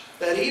much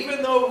that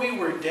even though we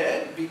were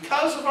dead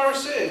because of our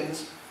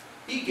sins,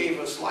 he gave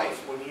us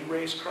life when he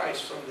raised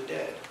Christ from the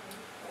dead.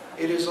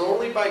 It is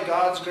only by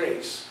God's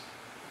grace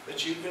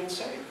that you've been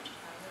saved.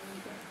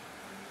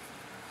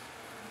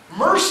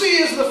 Mercy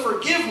is the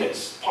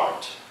forgiveness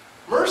part.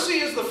 Mercy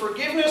is the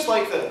forgiveness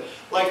like the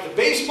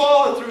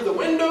baseball and through the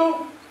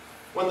window.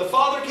 When the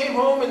father came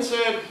home and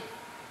said,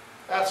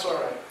 that's all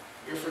right,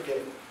 you're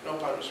forgiven, no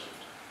punishment.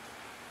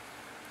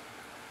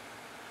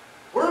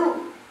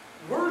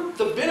 We're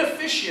the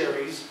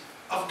beneficiaries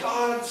of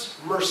God's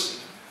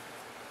mercy.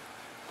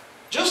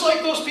 Just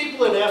like those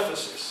people in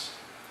Ephesus,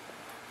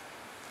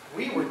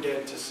 we were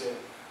dead to sin,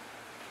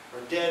 or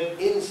dead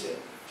in sin.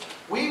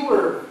 We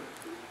were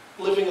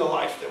living a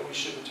life that we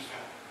shouldn't have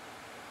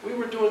had. We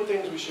were doing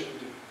things we shouldn't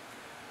do.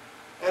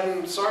 And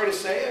I'm sorry to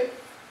say it,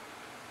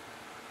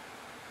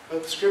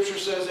 but the scripture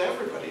says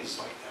everybody's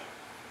like that.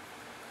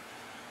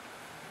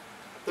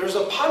 There's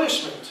a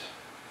punishment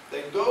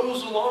that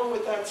goes along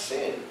with that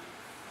sin.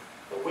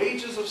 The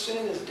wages of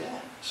sin is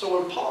death. So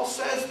when Paul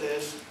says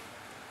this,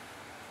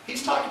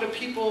 he's talking to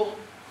people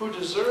who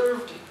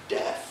deserved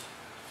death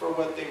for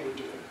what they were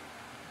doing.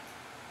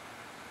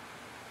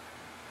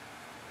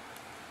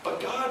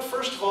 But God,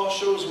 first of all,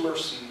 shows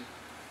mercy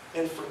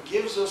and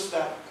forgives us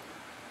that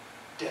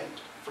debt.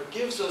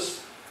 Forgives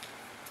us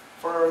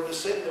for the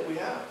sin that we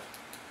have.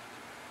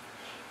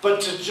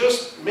 But to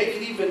just make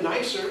it even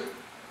nicer,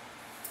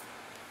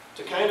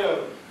 to kind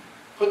of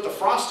put the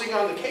frosting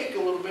on the cake a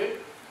little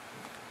bit,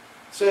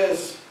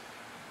 says,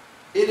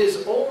 it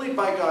is only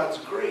by God's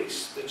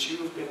grace that you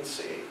have been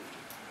saved.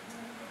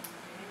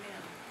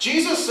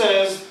 Jesus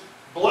says,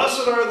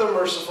 blessed are the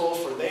merciful,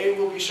 for they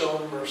will be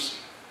shown mercy.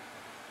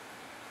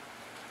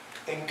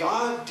 And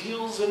God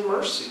deals in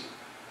mercy.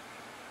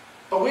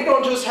 But we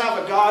don't just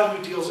have a God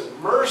who deals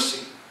in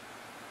mercy.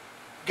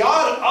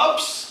 God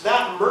ups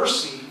that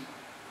mercy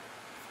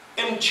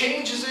and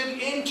changes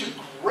it into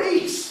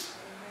grace.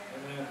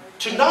 Amen.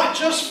 To not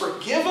just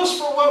forgive us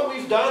for what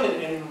we've done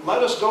and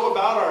let us go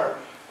about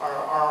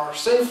our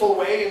sinful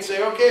way and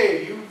say,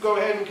 okay, you go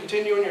ahead and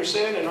continue in your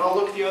sin and I'll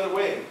look the other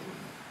way.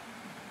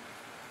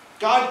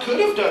 God could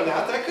have done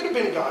that. That could have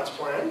been God's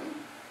plan.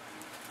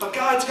 But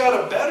God's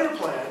got a better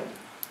plan,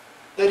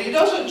 that He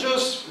doesn't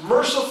just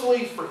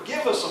mercifully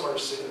forgive us of our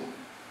sin.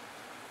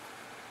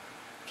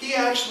 He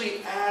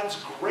actually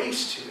adds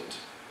grace to it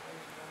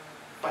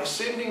by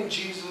sending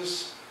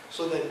Jesus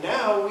so that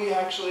now we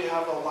actually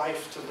have a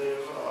life to live,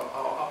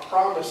 a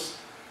promise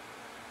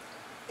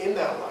in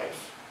that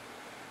life.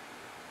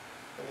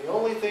 And the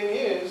only thing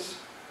is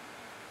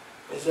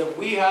that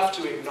we have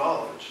to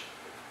acknowledge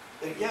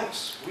that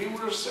yes, we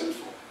were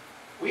sinful.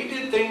 We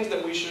did things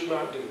that we should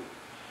not do.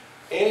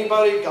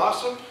 Anybody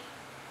gossip?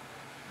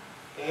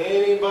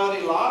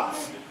 Anybody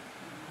lie?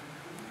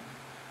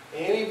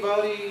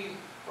 Anybody,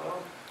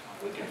 well,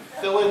 we can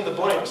fill in the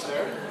blanks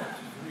there.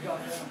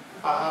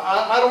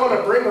 I don't want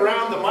to bring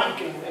around the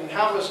mic and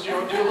have us do a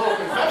little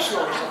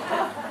confessional or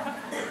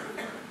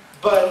something.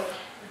 But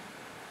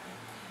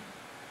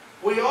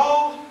we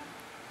all,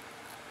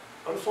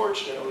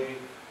 unfortunately,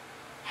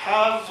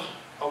 have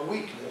a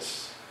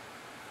weakness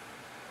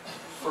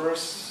for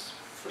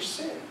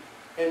sin.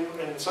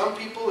 And some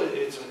people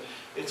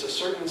it's a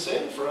certain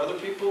sin. For other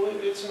people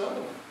it's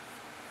another one.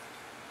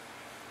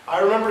 I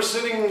remember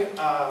sitting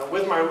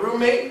with my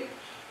roommate,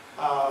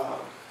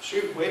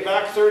 way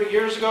back 30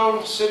 years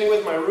ago, sitting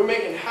with my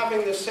roommate and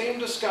having the same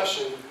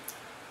discussion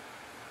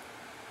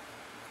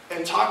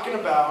and talking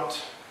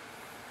about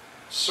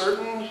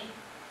certain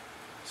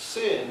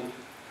sin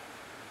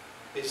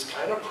is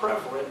kind of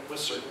prevalent with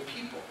certain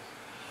people.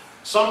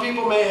 Some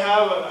people may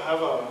have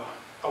a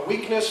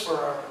weakness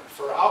for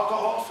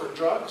alcohol, for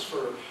drugs,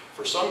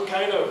 for some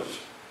kind of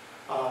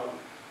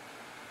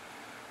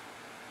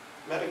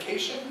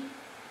medication,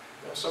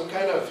 some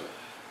kind of,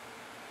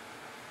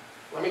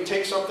 let me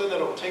take something that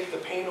will take the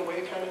pain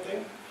away kind of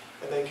thing,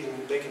 and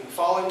they can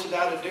fall into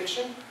that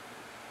addiction.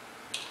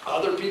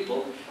 Other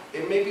people,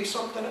 it may be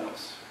something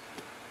else.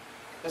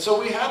 And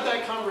so we had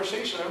that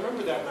conversation, I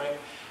remember that night,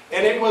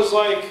 and it was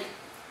like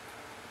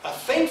a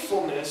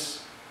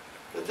thankfulness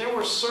that there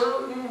were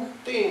certain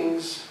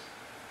things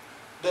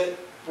that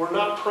were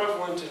not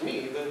prevalent in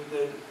me,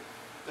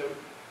 that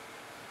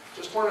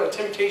just weren't a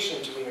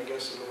temptation to me, I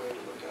guess is the way to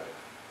look at it.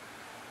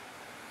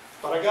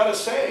 But I gotta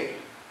say,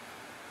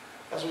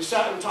 as we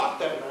sat and talked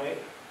that night,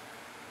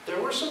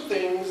 there were some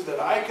things that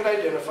I could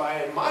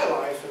identify in my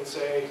life and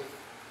say,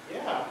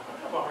 yeah,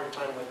 I have a hard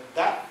time with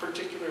that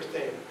particular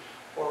thing.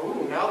 Or,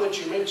 ooh, now that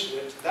you mention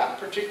it, that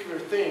particular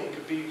thing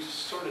could be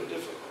sort of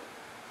difficult.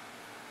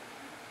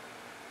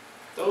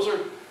 Those are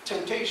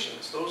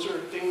temptations. Those are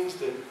things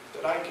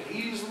that I could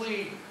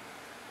easily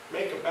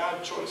make a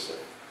bad choice in.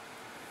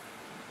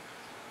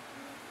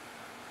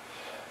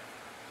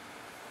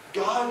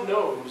 God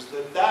knows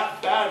that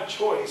bad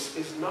choice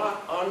is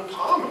not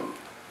uncommon.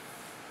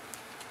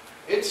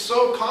 It's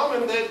so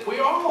common that we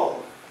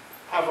all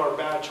have our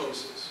bad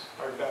choices,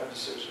 our bad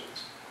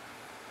decisions.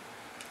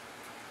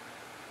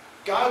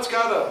 God's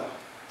got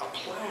a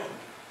plan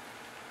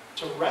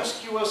to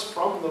rescue us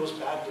from those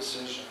bad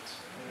decisions.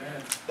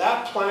 Amen.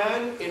 That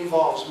plan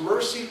involves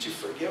mercy to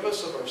forgive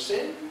us of our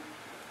sin.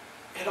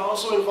 It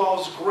also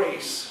involves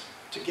grace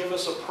to give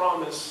us a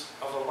promise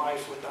of a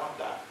life without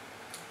that.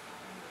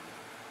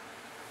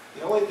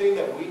 The only thing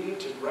that we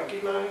need to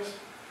recognize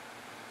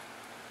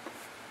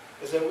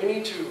is that we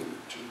need to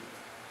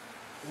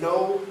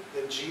know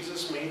that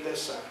Jesus made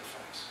this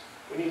sacrifice.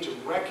 We need to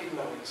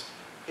recognize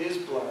His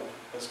blood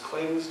has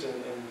cleansed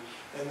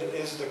and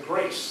is the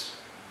grace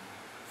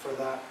for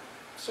that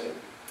sin.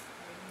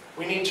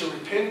 We need to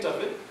repent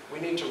of it.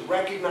 We need to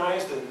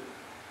recognize that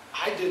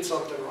I did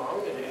something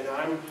wrong,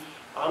 and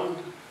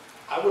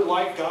I would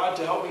like God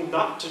to help me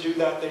not to do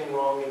that thing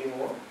wrong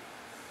anymore.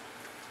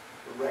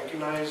 We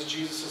recognize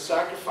Jesus'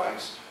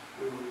 sacrifice.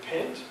 We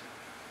repent.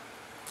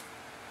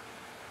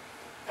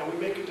 And we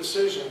make a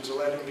decision to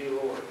let Him be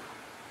Lord.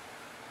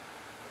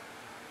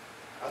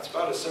 That's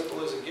about as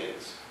simple as it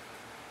gets.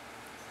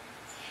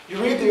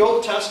 You read the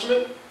Old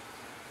Testament,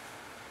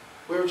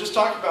 We were just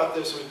talking about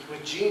this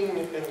with Gene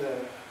in the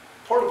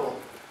portable.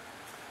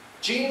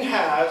 Gene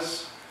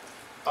has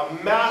a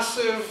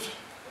massive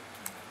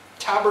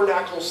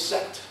tabernacle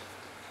set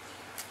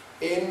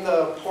in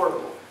the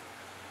portable.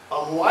 A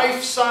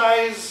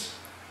life-size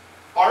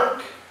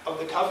Ark of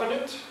the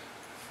Covenant.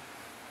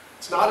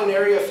 It's not in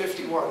Area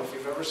 51, if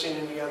you've ever seen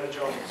Indiana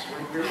Jones.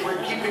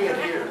 We're keeping it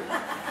here.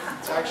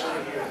 It's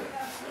actually here.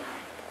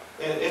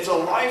 It's a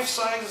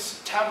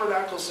life-size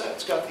tabernacle set.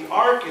 It's got the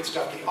ark, it's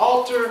got the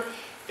altar,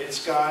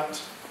 it's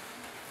got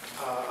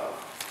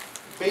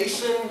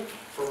basin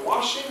for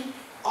washing.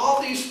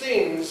 All these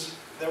things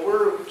that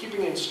we're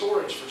keeping in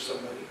storage for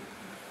somebody.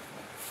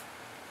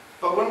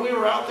 But when we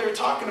were out there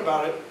talking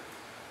about it,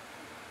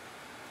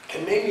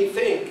 it made me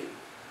think,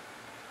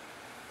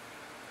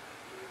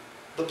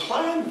 the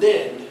plan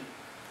then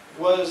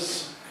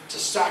was to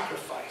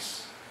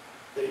sacrifice.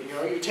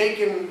 You take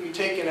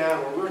an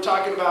animal. We were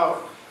talking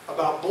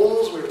about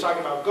bulls, we were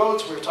talking about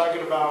goats, we were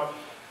talking about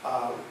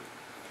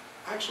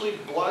actually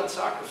blood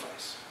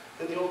sacrifice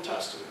in the Old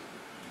Testament.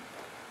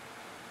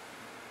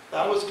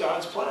 That was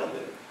God's plan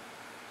then.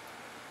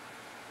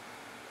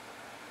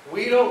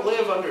 We don't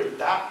live under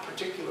that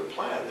particular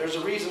plan. There's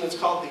a reason it's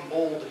called the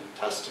Old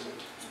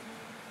Testament.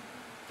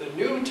 The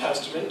New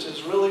Testament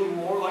is really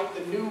more like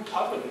the New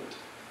Covenant.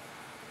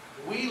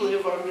 We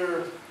live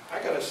under, I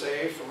gotta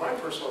say, from my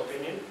personal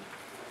opinion,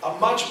 a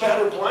much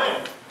better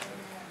plan.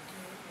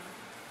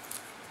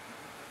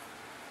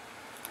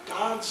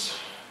 God's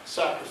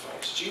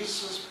sacrifice,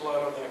 Jesus'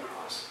 blood on that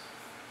cross,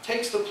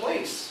 takes the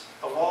place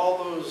of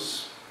all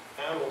those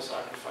animal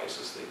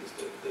sacrifices things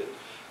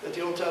that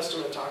the Old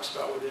Testament talks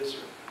about with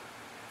Israel.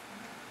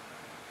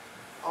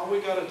 All we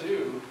got to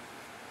do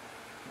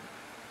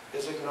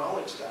is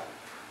acknowledge that.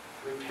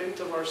 Repent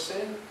of our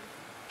sin,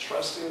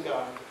 trust in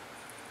God.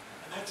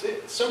 And that's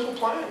it. Simple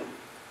plan.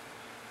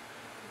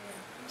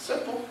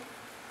 Simple.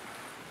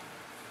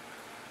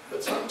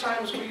 But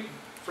sometimes we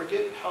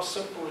forget how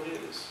simple it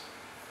is.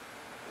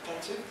 But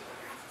that's it.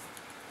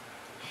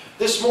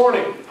 This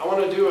morning, I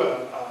want to do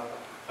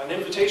an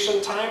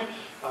invitation time.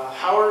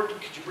 Howard,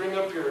 could you bring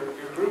up your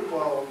group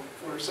while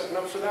we're setting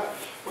up for that?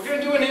 We're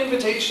going to do an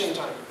invitation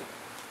time.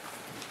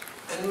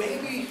 And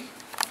maybe